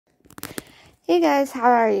Hey guys, how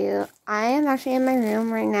are you? I am actually in my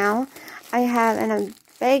room right now. I have an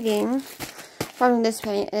unbagging from this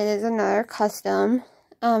paint. It is another custom.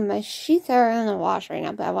 My sheets are in the wash right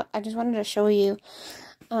now, but I just wanted to show you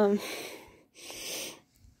my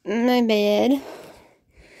bed.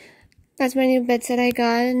 That's my new bed set I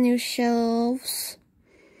got, new shelves,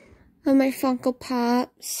 my Funko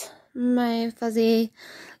Pops, my fuzzy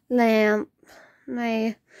lamp,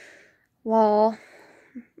 my wall.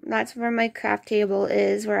 That's where my craft table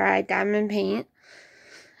is, where I diamond paint.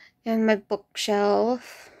 And my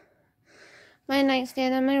bookshelf. My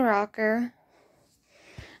nightstand and my rocker.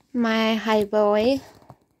 My high boy.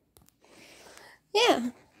 Yeah.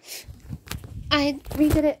 I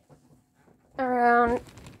redid it around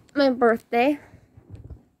my birthday.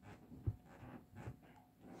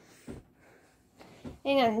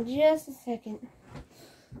 Hang on just a second.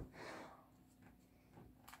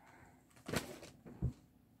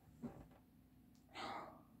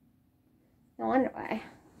 No wonder why.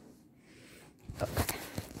 Okay.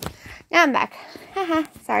 Now I'm back. Haha.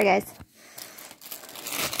 Sorry, guys.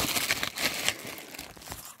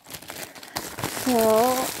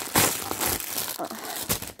 So,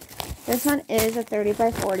 this one is a 30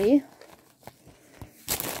 by 40.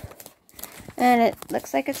 And it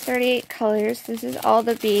looks like it's 38 colors. This is all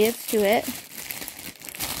the beads to it.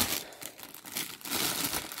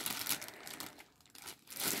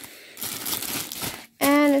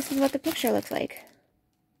 And this is what the picture looks like.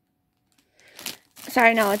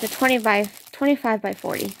 Sorry, no, it's a 25 by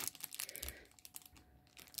 40.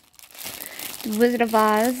 The Wizard of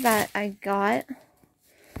Oz that I got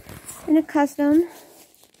in a custom.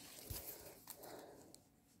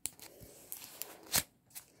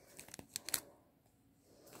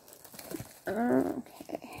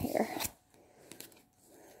 Okay, here.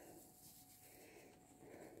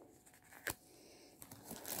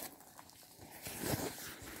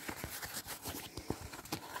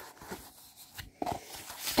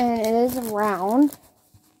 And it is round.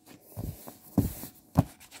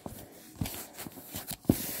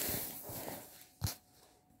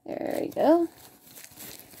 There we go.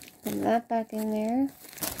 Put that back in there.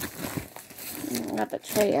 Got the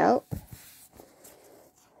tray out.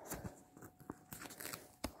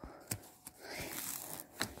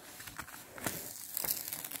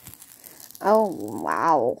 Oh,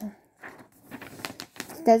 wow.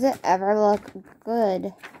 Does it ever look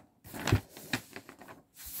good?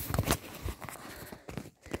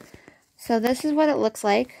 So this is what it looks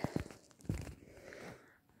like.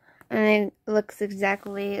 And it looks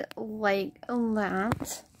exactly like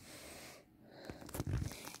that.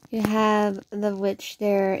 You have the witch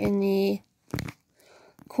there in the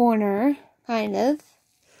corner, kind of.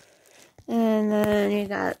 And then you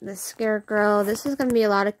got the scarecrow. This is going to be a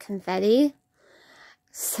lot of confetti.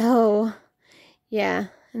 So, yeah.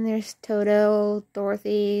 And there's Toto,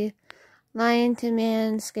 Dorothy, Lion, Tin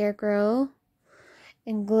Man, Scarecrow.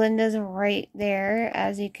 And Glinda's right there,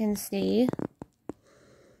 as you can see.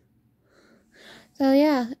 So,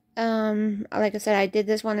 yeah. Like I said, I did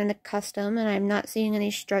this one in a custom, and I'm not seeing any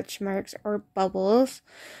stretch marks or bubbles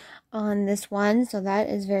on this one. So, that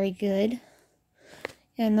is very good.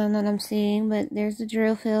 And none that I'm seeing, but there's the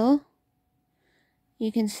drill fill.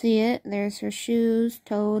 You can see it. There's her shoes,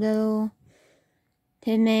 Toto,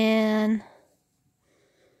 Tin Man.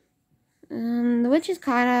 The witch is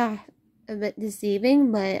kind of a bit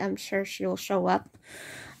deceiving, but I'm sure she'll show up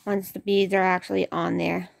once the beads are actually on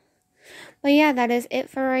there. But yeah, that is it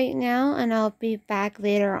for right now, and I'll be back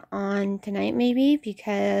later on tonight maybe,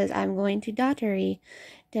 because I'm going to Daughtery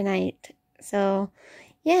tonight. So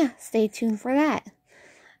yeah, stay tuned for that.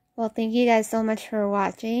 Well, thank you guys so much for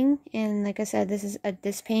watching, and like I said, this is a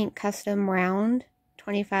This Paint custom round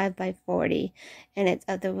 25 by 40, and it's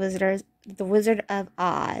of the Wizard of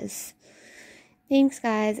Oz. Thanks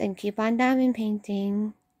guys, and keep on diamond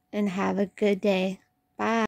painting, and have a good day. Bye.